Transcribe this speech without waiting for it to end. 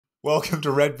Welcome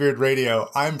to Redbeard Radio.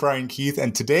 I'm Brian Keith,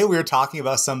 and today we are talking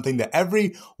about something that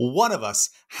every one of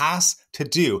us has to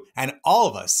do, and all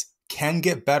of us can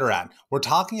get better at. We're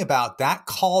talking about that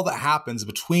call that happens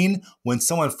between when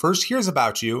someone first hears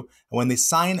about you and when they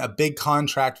sign a big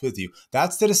contract with you.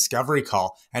 That's the discovery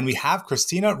call. And we have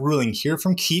Kristina Rueling here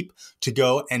from Keap to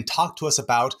go and talk to us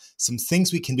about some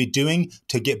things we can be doing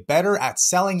to get better at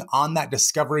selling on that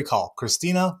discovery call.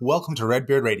 Kristina, welcome to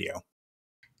Redbeard Radio.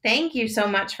 Thank you so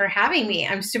much for having me.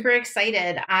 I'm super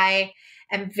excited. I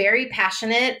am very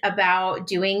passionate about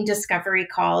doing discovery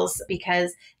calls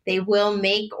because they will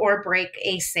make or break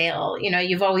a sale. You know,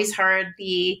 you've always heard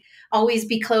the always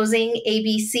be closing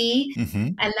ABC.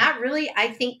 And that really, I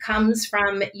think, comes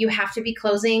from you have to be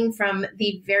closing from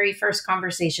the very first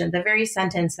conversation, the very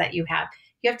sentence that you have.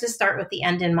 You have to start with the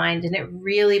end in mind. And it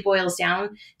really boils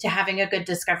down to having a good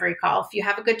discovery call. If you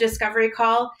have a good discovery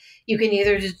call, you can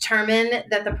either determine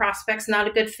that the prospect's not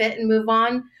a good fit and move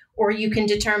on, or you can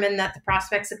determine that the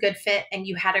prospect's a good fit and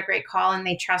you had a great call and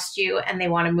they trust you and they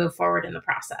want to move forward in the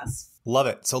process. Love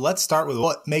it. So let's start with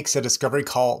what makes a discovery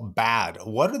call bad.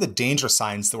 What are the danger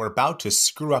signs that we're about to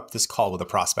screw up this call with a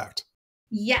prospect?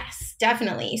 Yes,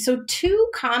 definitely. So 2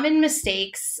 common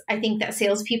mistakes I think that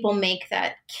salespeople make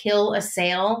that kill a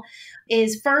sale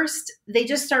is first, they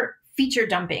just start feature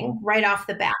dumping right off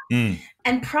the bat.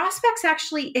 And prospects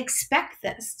actually expect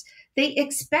this. They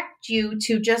expect you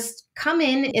to just come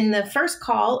in the first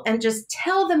call and just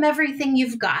tell them everything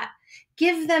you've got.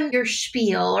 Give them your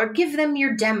spiel or give them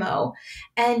your demo.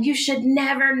 And you should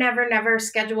never, never, never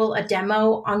schedule a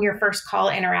demo on your first call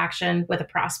interaction with a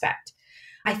prospect.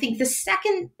 I think the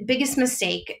second biggest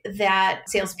mistake that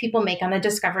salespeople make on a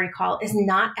discovery call is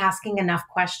not asking enough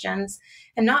questions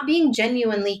and not being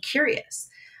genuinely curious.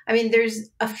 I mean,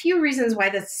 there's a few reasons why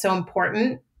that's so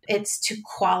important. It's to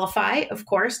qualify, of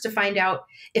course, to find out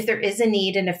if there is a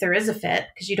need and if there is a fit,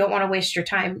 because you don't want to waste your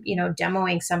time,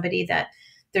 demoing somebody that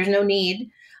there's no need,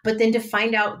 but then to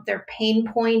find out their pain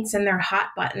points and their hot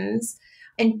buttons.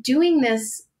 And doing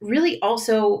this really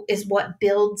also is what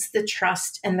builds the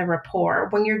trust and the rapport.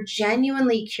 When you're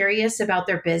genuinely curious about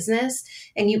their business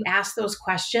and you ask those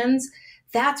questions,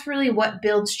 that's really what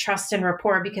builds trust and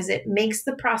rapport because it makes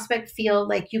the prospect feel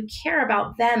like you care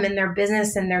about them and their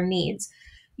business and their needs.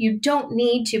 You don't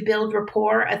need to build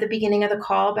rapport at the beginning of the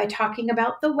call by talking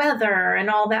about the weather and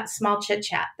all that small chit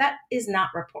chat. That is not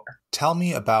rapport. Tell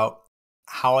me about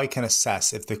how I can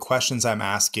assess if the questions I'm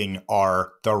asking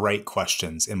are the right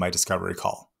questions in my discovery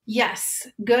call. Yes,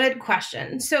 good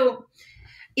question. So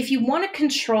if you want to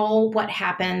control what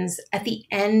happens at the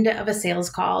end of a sales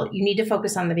call, you need to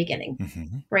focus on the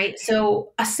beginning, right?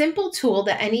 So a simple tool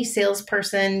that any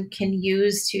salesperson can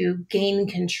use to gain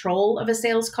control of a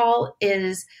sales call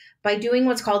is by doing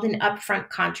what's called an upfront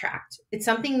contract. It's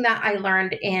something that I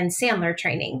learned in Sandler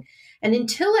training. And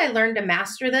until I learned to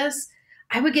master this,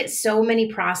 I would get so many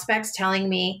prospects telling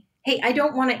me, hey, I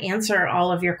don't want to answer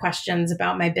all of your questions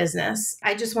about my business.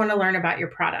 I just want to learn about your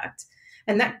product.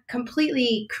 And that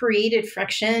completely created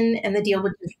friction and the deal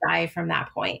would just die from that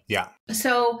point. Yeah.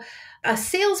 So a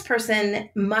salesperson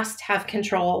must have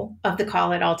control of the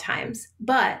call at all times,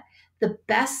 but the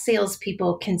best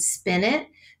salespeople can spin it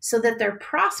so that their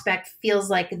prospect feels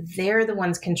like they're the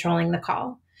ones controlling the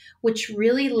call, which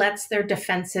really lets their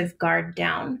defensive guard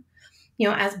down.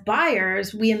 As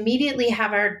buyers, we immediately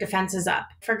have our defenses up.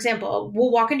 For example, we'll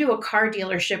walk into a car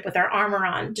dealership with our armor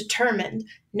on, determined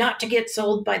not to get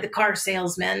sold by the car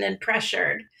salesman and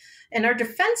pressured. And our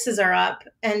defenses are up.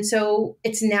 And so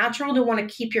it's natural to want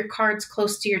to keep your cards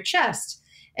close to your chest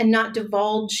and not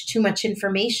divulge too much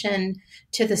information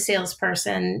to the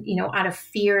salesperson, out of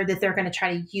fear that they're going to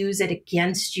try to use it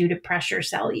against you to pressure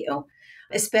sell you,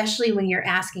 especially when you're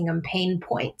asking them pain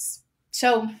points.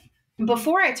 So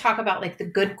before I talk about the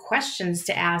good questions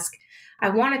to ask, I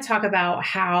want to talk about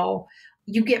how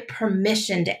you get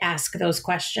permission to ask those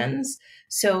questions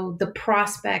so the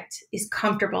prospect is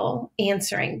comfortable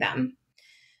answering them.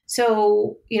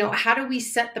 So, how do we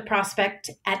set the prospect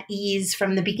at ease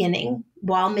from the beginning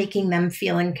while making them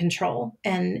feel in control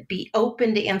and be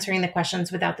open to answering the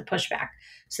questions without the pushback?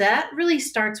 So that really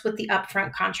starts with the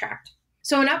upfront contract.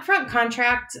 So an upfront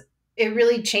contract, it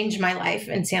really changed my life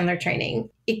in Sandler training.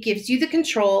 It gives you the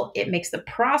control. It makes the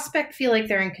prospect feel like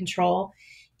they're in control.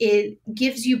 It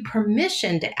gives you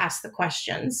permission to ask the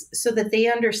questions so that they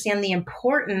understand the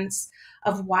importance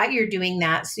of why you're doing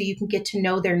that so you can get to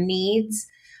know their needs.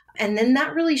 And then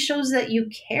that really shows that you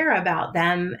care about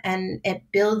them and it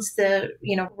builds the,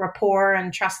 rapport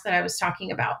and trust that I was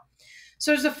talking about.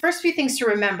 So there's the first few things to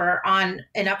remember on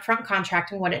an upfront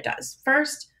contract and what it does.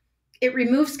 First, It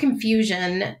removes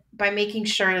confusion by making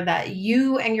sure that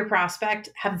you and your prospect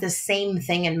have the same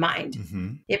thing in mind.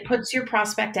 It puts your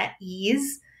prospect at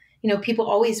ease. People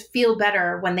always feel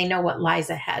better when they know what lies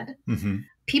ahead.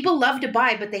 People love to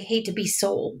buy, but they hate to be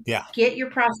sold. Yeah. Get your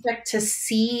prospect to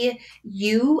see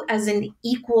you as an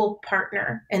equal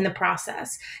partner in the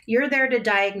process. You're there to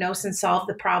diagnose and solve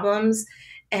the problems,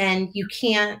 and you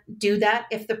can't do that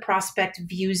if the prospect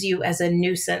views you as a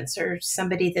nuisance or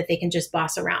somebody that they can just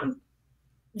boss around.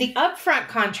 The upfront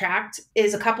contract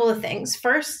is a couple of things.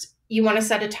 First, you want to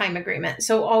set a time agreement.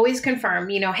 So always confirm,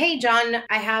 hey, John,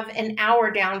 I have an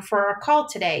hour down for a call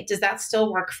today. Does that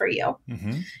still work for you?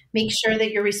 Make sure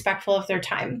that you're respectful of their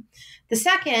time. The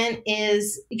second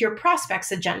is your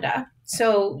prospect's agenda.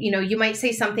 So, you might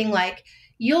say something like,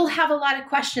 you'll have a lot of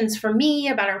questions for me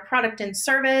about our product and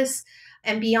service.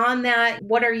 And beyond that,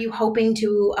 what are you hoping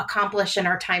to accomplish in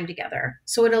our time together?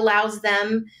 So it allows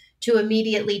them to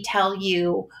immediately tell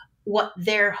you what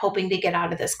they're hoping to get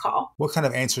out of this call. What kind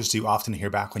of answers do you often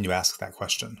hear back when you ask that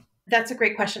question? That's a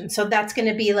great question. So that's going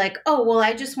to be like, oh, well,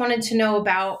 I just wanted to know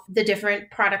about the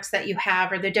different products that you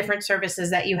have or the different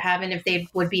services that you have and if they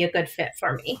would be a good fit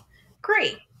for me.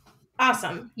 Great.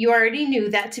 Awesome. You already knew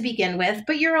that to begin with,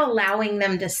 but you're allowing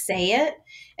them to say it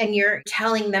and you're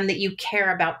telling them that you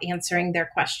care about answering their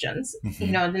questions,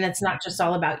 and it's not just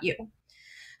all about you.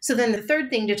 So then the third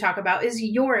thing to talk about is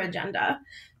your agenda.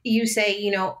 You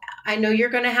say, I know you're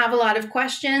going to have a lot of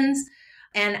questions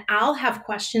and I'll have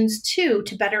questions too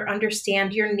to better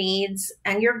understand your needs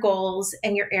and your goals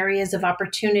and your areas of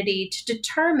opportunity to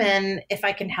determine if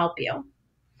I can help you.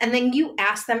 And then you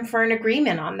ask them for an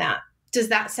agreement on that. Does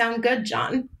that sound good,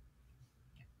 John?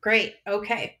 Great.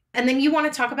 Okay. And then you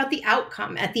want to talk about the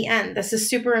outcome at the end. This is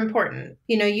super important.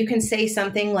 You can say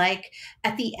something like,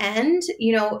 at the end,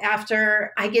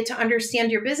 after I get to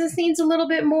understand your business needs a little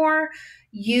bit more,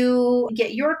 you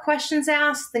get your questions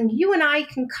asked, then you and I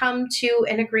can come to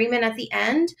an agreement at the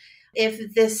end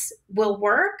if this will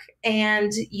work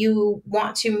and you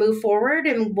want to move forward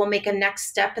and we'll make a next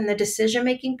step in the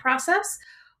decision-making process.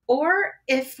 Or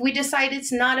if we decide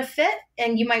it's not a fit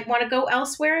and you might want to go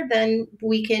elsewhere, then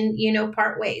we can,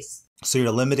 part ways. So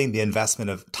you're limiting the investment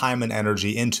of time and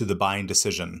energy into the buying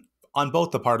decision on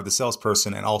both the part of the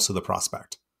salesperson and also the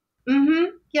prospect.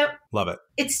 Yep. Love it.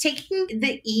 It's taking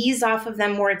the ease off of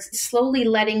them where it's slowly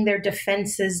letting their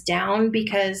defenses down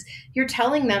because you're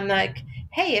telling them like,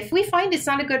 hey, if we find it's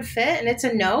not a good fit and it's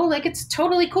a no, like it's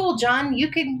totally cool, John. You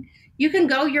can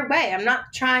go your way. I'm not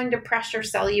trying to pressure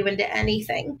sell you into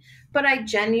anything, but I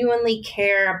genuinely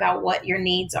care about what your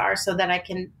needs are so that I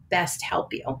can best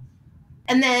help you.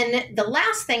 And then the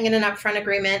last thing in an upfront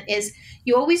agreement is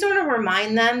you always want to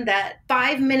remind them that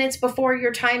 5 minutes before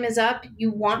your time is up,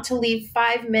 you want to leave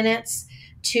 5 minutes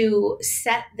to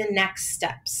set the next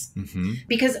steps.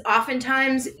 Because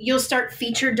oftentimes you'll start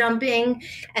feature dumping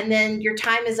and then your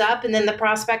time is up and then the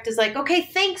prospect is like, okay,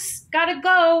 thanks, gotta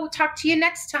go, talk to you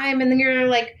next time. And then you're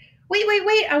like, wait,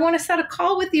 I want to set a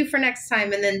call with you for next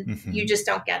time. And then you just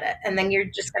don't get it. And then you're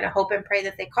just going to hope and pray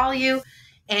that they call you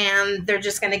and they're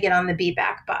just going to get on the be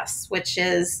back bus, which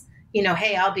is,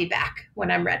 hey, I'll be back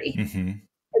when I'm ready. And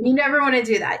you never want to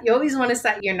do that. You always want to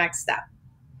set your next step.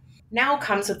 Now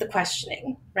comes with the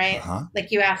questioning, right?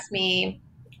 Like you asked me,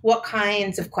 what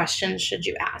kinds of questions should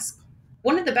you ask?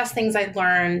 One of the best things I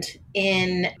learned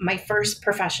in my first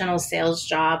professional sales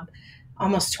job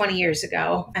almost 20 years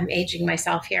ago, I'm aging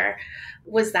myself here,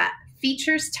 was that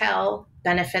features tell,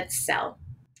 benefits sell.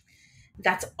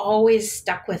 That's always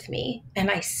stuck with me. And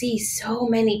I see so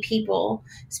many people,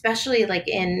 especially like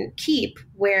in Keap,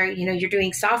 where, you're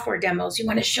doing software demos, you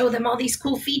want to show them all these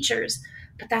cool features,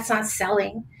 but that's not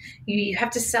selling. You have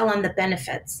to sell on the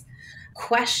benefits.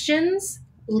 Questions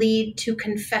lead to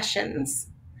confessions,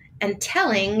 and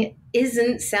telling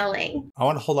isn't selling. I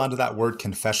want to hold on to that word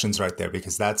confessions right there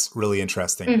because that's really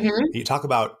interesting. You talk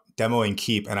about demoing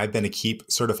Keap, and I've been a Keap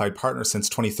certified partner since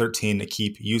 2013, a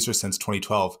Keap user since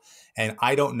 2012. And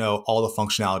I don't know all the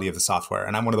functionality of the software,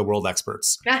 and I'm one of the world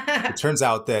experts. It turns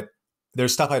out that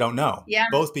there's stuff I don't know,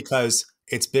 both because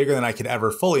it's bigger than I could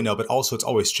ever fully know, but also it's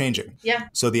always changing.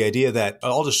 So the idea that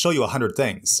I'll just show you 100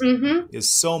 things is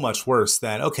so much worse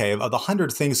than, okay, of the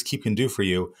 100 things Keap can do for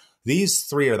you, these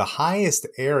 3 are the highest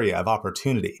area of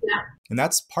opportunity. And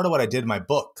that's part of what I did in my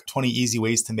book, 20 Easy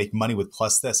Ways to Make Money with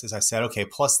Plus This, is I said, okay,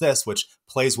 plus this, which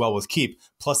plays well with Keap,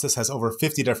 plus this has over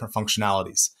 50 different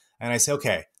functionalities. And I say,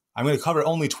 okay, I'm going to cover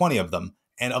only 20 of them.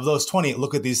 And of those 20,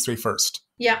 look at these 3 first.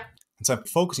 And so I'm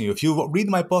focusing you. If you read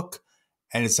my book,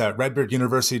 and it's at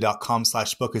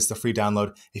redbearduniversity.com/book is the free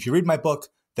download. If you read my book,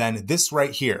 then this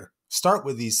right here, Start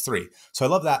with these three. So I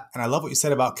love that. And I love what you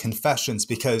said about confessions,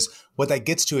 because what that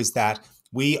gets to is that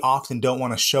we often don't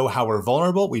want to show how we're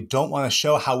vulnerable. We don't want to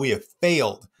show how we have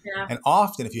failed. Yeah. And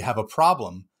often if you have a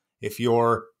problem, if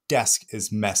your desk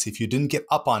is messy, if you didn't get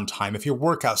up on time, if your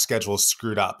workout schedule is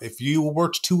screwed up, if you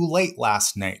worked too late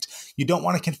last night, you don't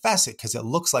want to confess it because it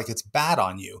looks like it's bad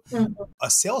on you. Mm-hmm. A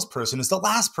salesperson is the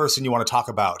last person you want to talk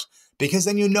about, because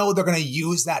then you know they're going to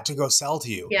use that to go sell to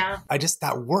you. Yeah.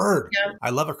 That word. Yeah.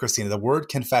 I love it, Kristina, the word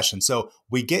confession. So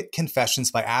we get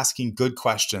confessions by asking good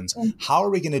questions. Mm-hmm. How are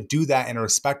we going to do that in a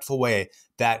respectful way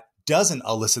that doesn't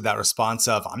elicit that response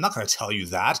of, I'm not going to tell you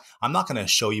that. I'm not going to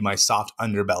show you my soft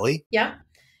underbelly. Yeah.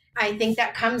 I think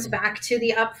that comes back to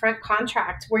the upfront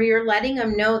contract where you're letting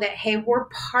them know that, hey, we're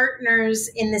partners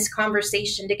in this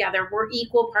conversation together. We're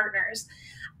equal partners.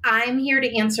 I'm here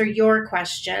to answer your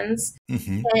questions,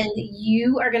 mm-hmm. and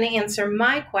you are going to answer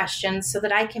my questions so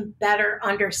that I can better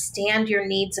understand your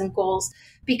needs and goals.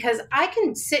 Because I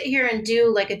can sit here and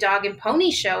do like a dog and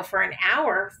pony show for an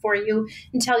hour for you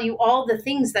and tell you all the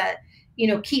things that,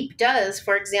 Keap does,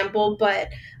 for example, but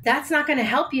that's not going to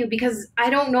help you because I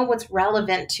don't know what's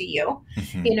relevant to you.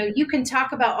 Mm-hmm. You can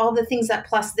talk about all the things that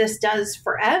Plus This does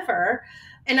forever.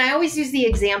 And I always use the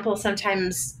example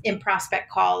sometimes in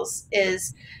prospect calls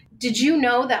is, did you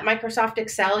know that Microsoft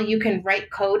Excel, you can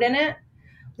write code in it?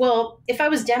 Well, if I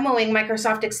was demoing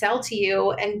Microsoft Excel to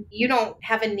you and you don't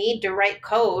have a need to write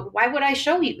code, why would I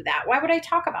show you that? Why would I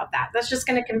talk about that? That's just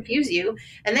going to confuse you.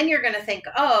 And then you're going to think,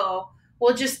 oh,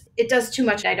 well, it does too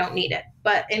much. I don't need it.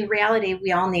 But in reality,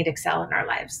 we all need Excel in our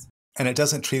lives. And it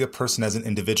doesn't treat a person as an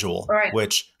individual, right.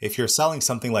 Which if you're selling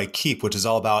something like Keap, which is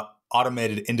all about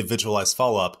automated individualized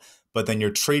follow-up, but then you're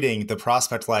treating the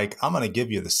prospect like, I'm going to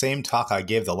give you the same talk I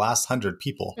gave the last 100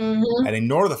 people, mm-hmm. and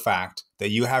ignore the fact that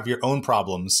you have your own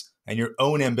problems and your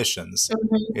own ambitions.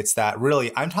 Mm-hmm. It's that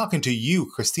really, I'm talking to you,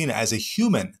 Kristina, as a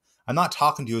human. I'm not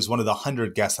talking to you as one of the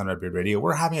 100 guests on Redbeard Radio.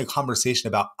 We're having a conversation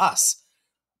about us.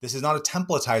 This is not a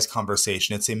templatized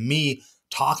conversation. It's me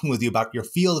talking with you about your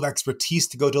field of expertise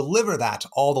to go deliver that to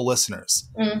all the listeners.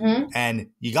 Mm-hmm. And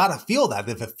you got to feel that.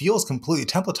 If it feels completely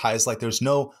templatized, like there's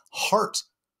no heart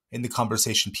in the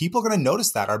conversation, people are going to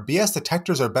notice that. Our BS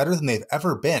detectors are better than they've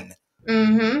ever been.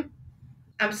 Mm-hmm.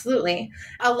 Absolutely.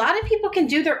 A lot of people can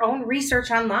do their own research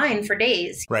online for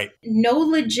days. Right. No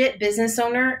legit business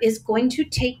owner is going to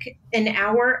take an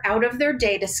hour out of their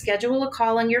day to schedule a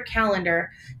call on your calendar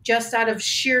just out of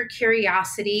sheer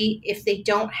curiosity if they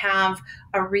don't have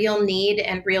a real need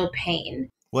and real pain.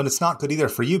 Well, and it's not good either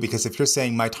for you, because if you're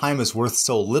saying my time is worth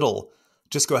so little,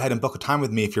 just go ahead and book a time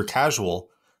with me if you're casual.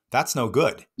 That's no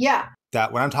good. Yeah.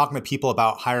 That when I'm talking to people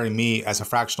about hiring me as a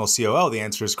fractional COO, the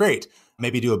answer is great.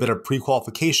 Maybe do a bit of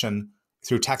pre-qualification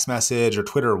through text message or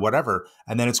Twitter or whatever.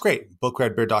 And then it's great. Book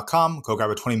redbeard.com, go grab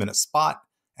a 20-minute spot,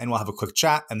 and we'll have a quick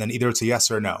chat. And then either it's a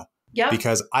yes or a no. Yep.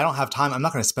 Because I don't have time. I'm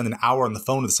not going to spend an hour on the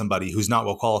phone with somebody who's not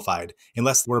well qualified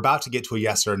unless we're about to get to a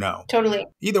yes or a no. Totally.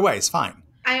 Either way, it's fine.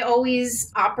 I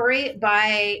always operate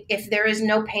by, if there is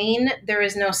no pain, there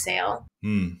is no sale.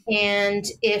 And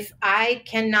if I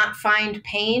cannot find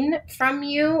pain from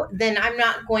you, then I'm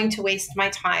not going to waste my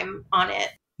time on it.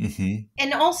 Mm-hmm.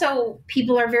 And also,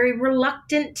 people are very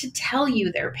reluctant to tell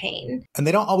you their pain. And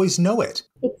they don't always know it.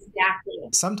 Exactly.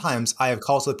 Sometimes I have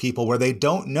calls with people where they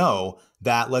don't know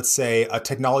that, let's say, a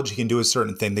technology can do a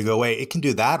certain thing. They go, wait, it can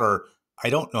do that, or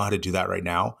I don't know how to do that right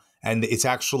now. And it's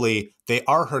actually, they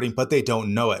are hurting, but they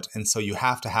don't know it. And so you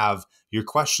have to have your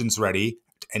questions ready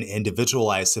and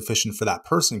individualized sufficient for that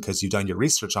person because you've done your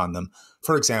research on them.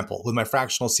 For example, with my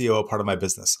fractional COO part of my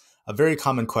business, a very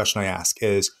common question I ask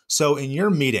is, so in your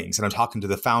meetings, and I'm talking to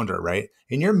the founder, right?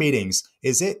 In your meetings,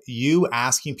 is it you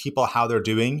asking people how they're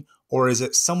doing, or is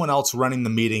it someone else running the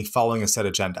meeting following a set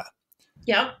agenda?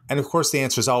 Yep. And of course, the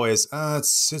answer is always,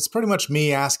 it's pretty much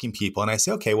me asking people. And I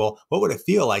say, okay, well, what would it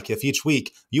feel like if each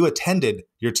week you attended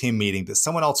your team meeting that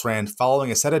someone else ran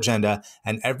following a set agenda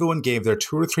and everyone gave their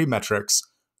 2 or 3 metrics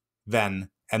and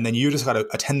then you just got to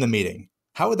attend the meeting?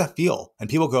 How would that feel? And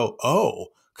people go, oh,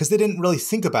 because they didn't really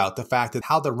think about the fact that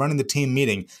how they're running the team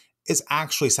meeting is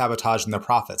actually sabotaging their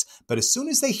profits. But as soon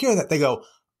as they hear that, they go,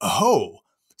 oh,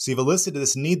 so you've elicited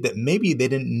this need that maybe they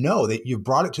didn't know, that you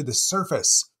brought it to the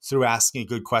surface through asking a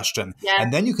good question. Yeah.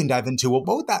 And then you can dive into, well,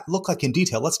 what would that look like in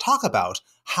detail? Let's talk about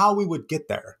how we would get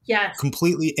there. Yes.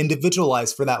 Completely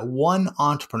individualized for that one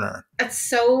entrepreneur. That's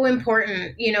so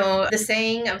important. The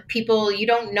saying of people, you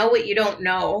don't know what you don't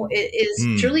know, it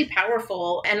is truly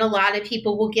powerful. And a lot of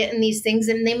people will get in these things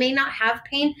and they may not have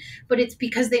pain, but it's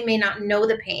because they may not know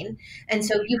the pain. And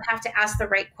so you have to ask the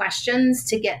right questions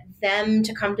to get them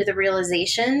to come to the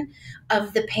realization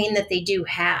of the pain that they do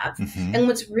have. And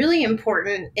what's really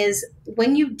important is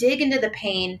when you dig into the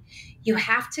pain, you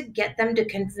have to get them to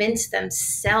convince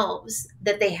themselves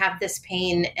that they have this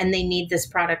pain and they need this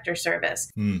product or service,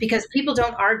 because people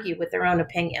don't argue with their own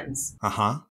opinions.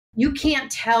 You can't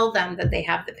tell them that they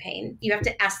have the pain. You have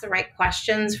to ask the right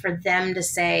questions for them to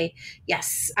say,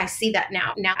 yes, I see that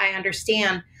now. Now I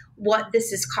understand what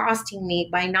this is costing me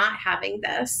by not having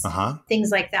this, things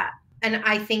like that. And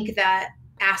I think that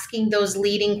asking those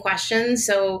leading questions,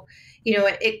 so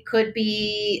it could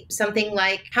be something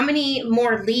like, how many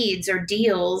more leads or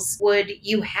deals would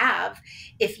you have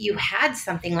if you had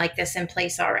something like this in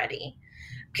place already?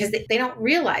 Because they don't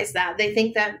realize that. They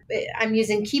think that, I'm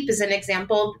using Keap as an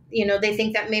example, they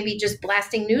think that maybe just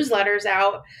blasting newsletters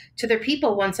out to their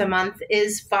people once a month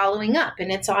is following up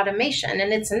and it's automation,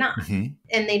 and it's not. And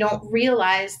they don't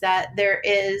realize that there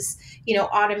is,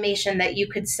 automation that you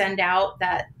could send out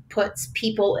that puts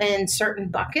people in certain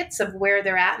buckets of where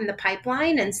they're at in the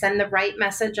pipeline and send the right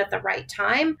message at the right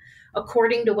time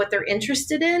according to what they're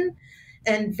interested in.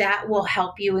 And that will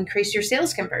help you increase your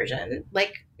sales conversion.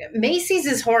 Like Macy's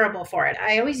is horrible for it.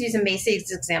 I always use a Macy's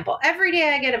example. Every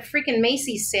day I get a freaking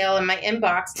Macy's sale in my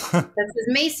inbox that says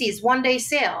Macy's one-day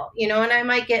sale, and I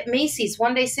might get Macy's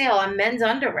one-day sale on men's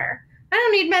underwear. I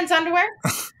don't need men's underwear.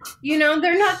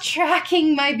 They're not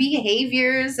tracking my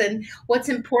behaviors and what's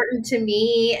important to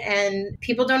me. And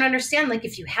people don't understand, like,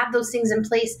 if you have those things in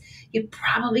place, you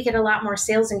probably get a lot more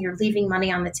sales and you're leaving money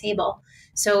on the table.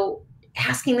 So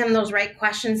asking them those right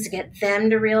questions to get them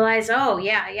to realize, oh,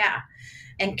 yeah,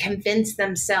 and convince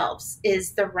themselves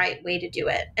is the right way to do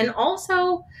it. And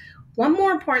also, one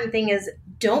more important thing is,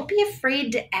 don't be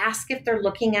afraid to ask if they're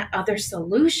looking at other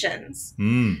solutions.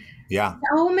 Yeah.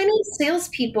 So many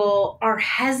salespeople are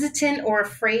hesitant or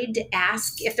afraid to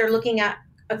ask if they're looking at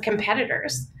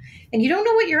competitors. And you don't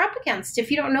know what you're up against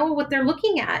if you don't know what they're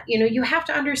looking at. You have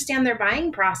to understand their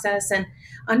buying process, and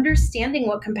understanding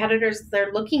what competitors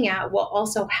they're looking at will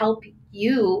also help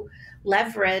you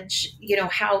leverage,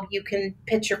 how you can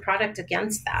pitch your product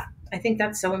against that. I think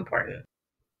that's so important.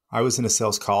 I was in a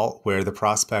sales call where the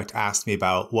prospect asked me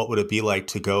about what would it be like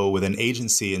to go with an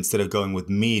agency instead of going with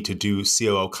me to do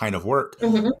COO kind of work.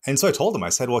 And so I told him, I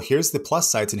said, well, here's the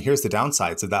plus sides and here's the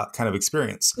downsides of that kind of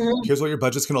experience. Here's what your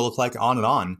budget's going to look like, on and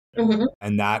on.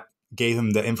 And that gave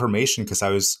him the information, because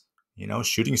I was,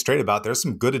 shooting straight about, there's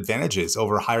some good advantages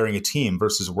over hiring a team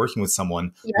versus working with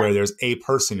someone where there's a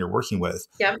person you're working with.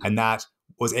 And that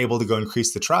was able to go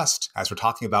increase the trust, as we're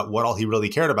talking about what all he really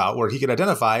cared about, where he could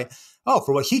identify,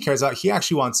 for what he cares about, he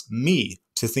actually wants me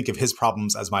to think of his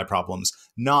problems as my problems,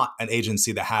 not an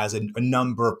agency that has a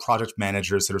number of project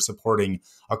managers that are supporting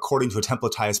according to a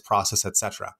templatized process,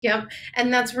 etc.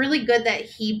 And that's really good that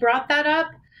he brought that up.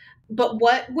 But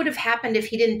what would have happened if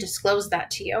he didn't disclose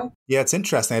that to you? Yeah, it's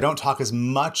interesting. I don't talk as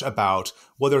much about,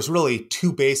 there's really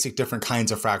two basic different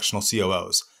kinds of fractional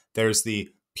COOs. There's the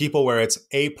people where it's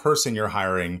a person you're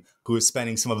hiring who is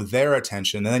spending some of their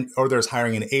attention, or there's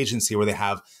hiring an agency where they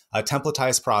have a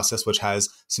templatized process, which has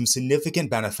some significant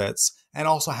benefits and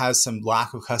also has some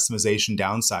lack of customization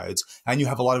downsides. And you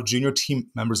have a lot of junior team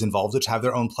members involved, which have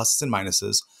their own pluses and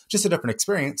minuses. Just a different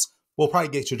experience will probably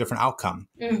get you a different outcome.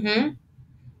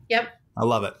 I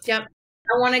love it. I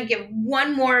want to give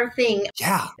one more thing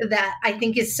that I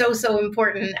think is so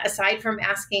important, aside from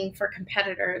asking for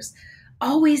competitors.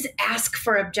 Always ask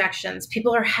for objections.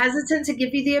 People are hesitant to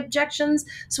give you the objections.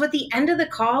 So at the end of the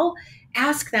call,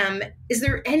 ask them, is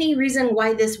there any reason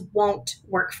why this won't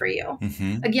work for you?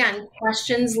 Again,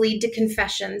 questions lead to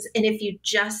confessions. And if you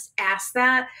just ask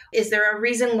that, is there a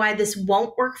reason why this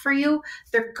won't work for you?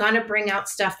 They're going to bring out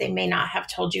stuff they may not have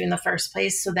told you in the first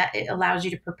place, so that it allows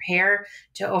you to prepare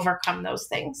to overcome those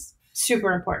things.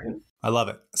 Super important. I love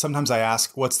it. Sometimes I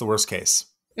ask, what's the worst case?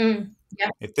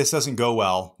 If this doesn't go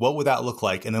well, what would that look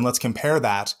like? And then let's compare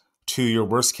that to your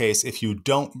worst case if you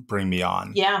don't bring me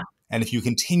on. And if you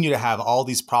continue to have all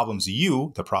these problems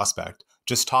you, the prospect,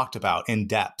 just talked about in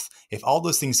depth, if all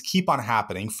those things keep on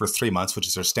happening for 3 months, which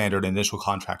is our standard initial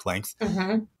contract length,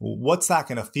 what's that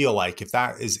going to feel like if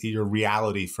that is your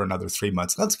reality for another 3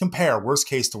 months? Let's compare worst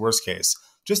case to worst case,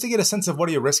 just to get a sense of what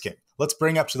are you risking. Let's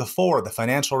bring up to the fore the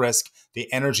financial risk,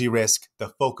 the energy risk, the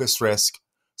focus risk,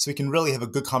 so we can really have a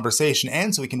good conversation,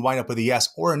 and so we can wind up with a yes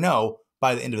or a no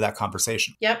by the end of that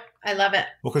conversation. Yep. I love it.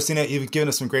 Well, Kristina, you've given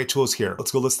us some great tools here.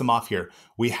 Let's go list them off here.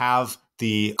 We have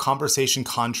the conversation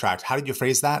contract. How did you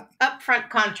phrase that? Upfront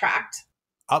contract.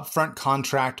 Upfront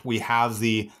contract. We have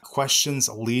the questions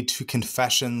lead to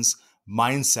confessions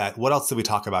mindset. What else did we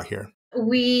talk about here?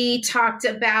 We talked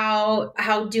about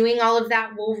how doing all of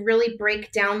that will really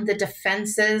break down the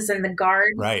defenses and the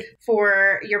guard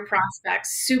for your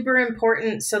prospects. Super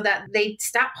important so that they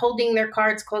stop holding their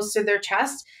cards close to their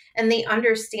chest and they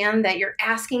understand that you're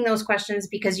asking those questions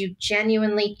because you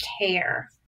genuinely care.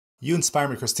 You inspire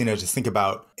me, Kristina, to think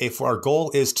about if our goal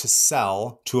is to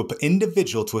sell to an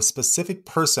individual, to a specific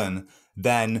person,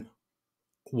 then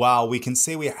while we can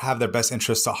say we have their best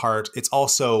interests at heart, it's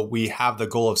also we have the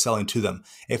goal of selling to them.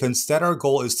 If instead our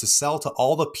goal is to sell to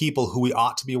all the people who we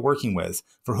ought to be working with,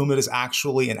 for whom it is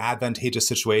actually an advantageous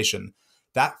situation,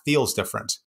 that feels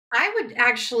different. I would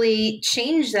actually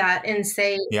change that and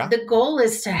say the goal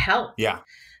is to help. Yeah.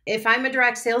 If I'm a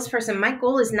direct salesperson, my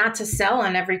goal is not to sell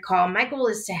on every call. My goal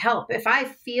is to help. If I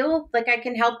feel like I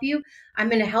can help you, I'm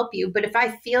going to help you. But if I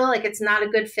feel like it's not a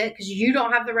good fit because you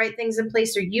don't have the right things in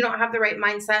place or you don't have the right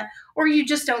mindset or you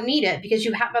just don't need it because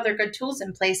you have other good tools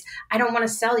in place, I don't want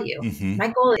to sell you. My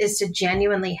goal is to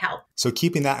genuinely help. So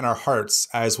keeping that in our hearts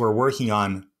as we're working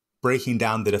on breaking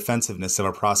down the defensiveness of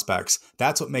our prospects,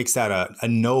 that's what makes that a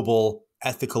noble,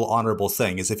 ethical, honorable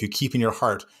thing, is if you keep in your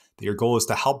heart that your goal is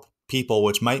to help people,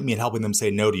 which might mean helping them say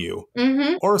no to you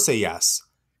or say yes,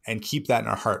 and keep that in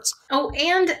our hearts. Oh,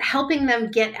 and helping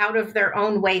them get out of their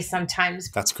own way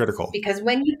sometimes. That's critical. Because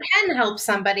when you can help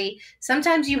somebody,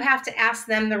 sometimes you have to ask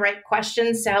them the right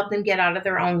questions to help them get out of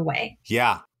their own way.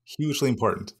 Yeah, hugely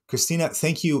important. Kristina,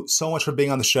 thank you so much for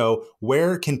being on the show.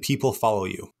 Where can people follow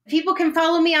you? People can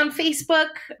follow me on Facebook,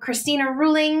 Kristina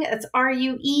Rueling. That's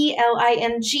Rueling,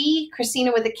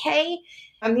 Kristina with a K.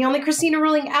 I'm the only Kristina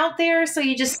Rueling out there, so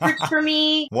you just search for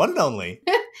me. One and only.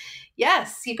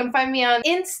 Yes, you can find me on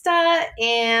Insta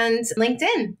and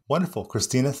LinkedIn. Wonderful.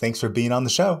 Kristina, thanks for being on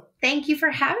the show. Thank you for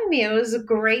having me. It was a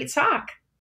great talk.